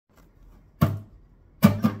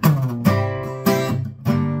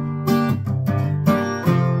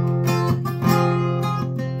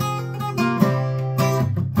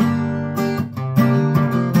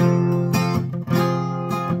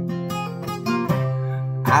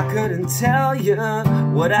I couldn't tell you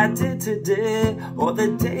what I did today or the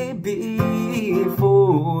day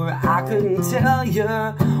before. I couldn't tell you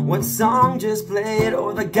what song just played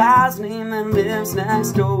or the guy's name that lives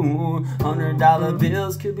next door. $100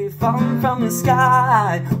 bills could be falling from the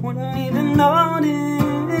sky, wouldn't even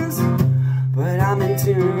notice. But I'm in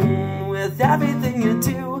tune with everything you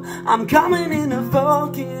do. I'm coming into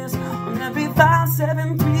focus on every 5,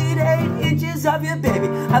 7, 3 to 8 inches of your baby.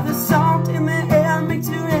 How the salt in the air makes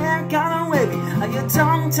your hair kinda wavy. How you're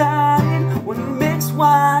tongue-tied when you mix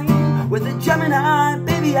wine with a Gemini.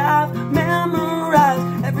 Baby, I've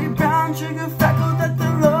memorized every brown sugar freckle that the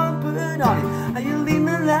Lord put on it. How you lean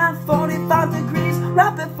the left 45 degrees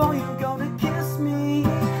right before you go to kiss me.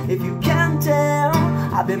 If you can't tell,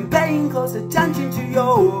 I've been paying close attention to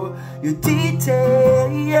your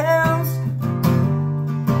details.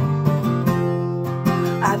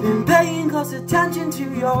 I've been paying close attention to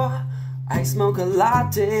your I smoke a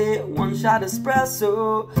latte, 1 shot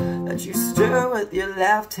espresso that you stir with your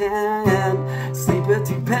left hand. Sleep with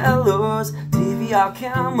 2 pillows, TV or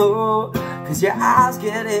camo, cause your eyes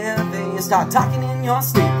get heavy. You start talking in your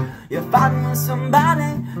sleep. You're fighting with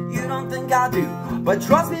somebody you don't think I do. But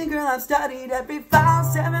trust me girl, I've studied every 5,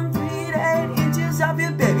 7, 3 to 8 inches of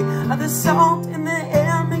your baby. How the salt in the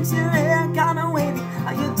air makes your hair kinda wavy.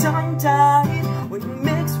 How you tongue-tied when you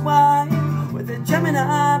mix wine with a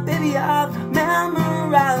Gemini. Baby, I've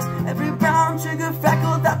memorized every brown sugar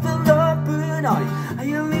freckle that the Lord put on you. How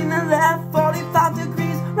you lean the left 45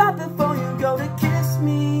 degrees right before you go to kiss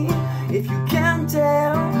me. If you can't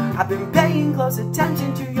tell, I've been paying close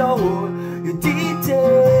attention to your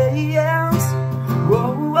details.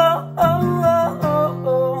 Whoa, whoa, oh, oh, oh,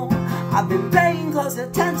 oh. I've been paying close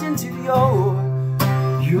attention to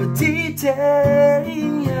your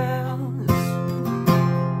details.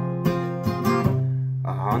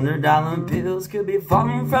 $100 bills could be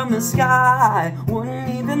falling from the sky, wouldn't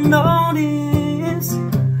even notice.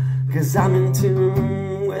 Cause I'm in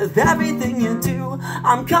tune with everything you do.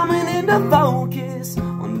 I'm coming into focus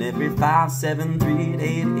on every 5, 7, 3 to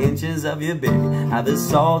 8 inches of your baby. How the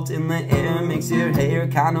salt in the air makes your hair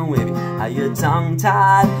kinda wavy. How you're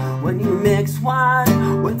tongue-tied when you mix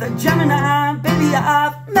wine with a Gemini. Baby,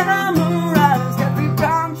 I've memorized every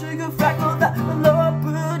brown sugar freckle that the Lord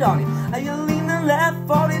put on you. How you lean the left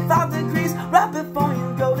 45 degrees right before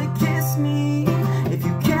you go to kiss me. If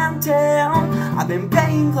you can't tell, I've been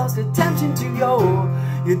paying close attention to your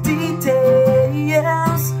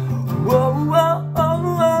details. Whoa, whoa, oh,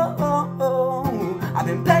 oh, oh, oh. I've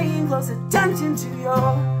been paying close attention to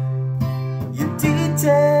your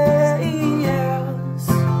details.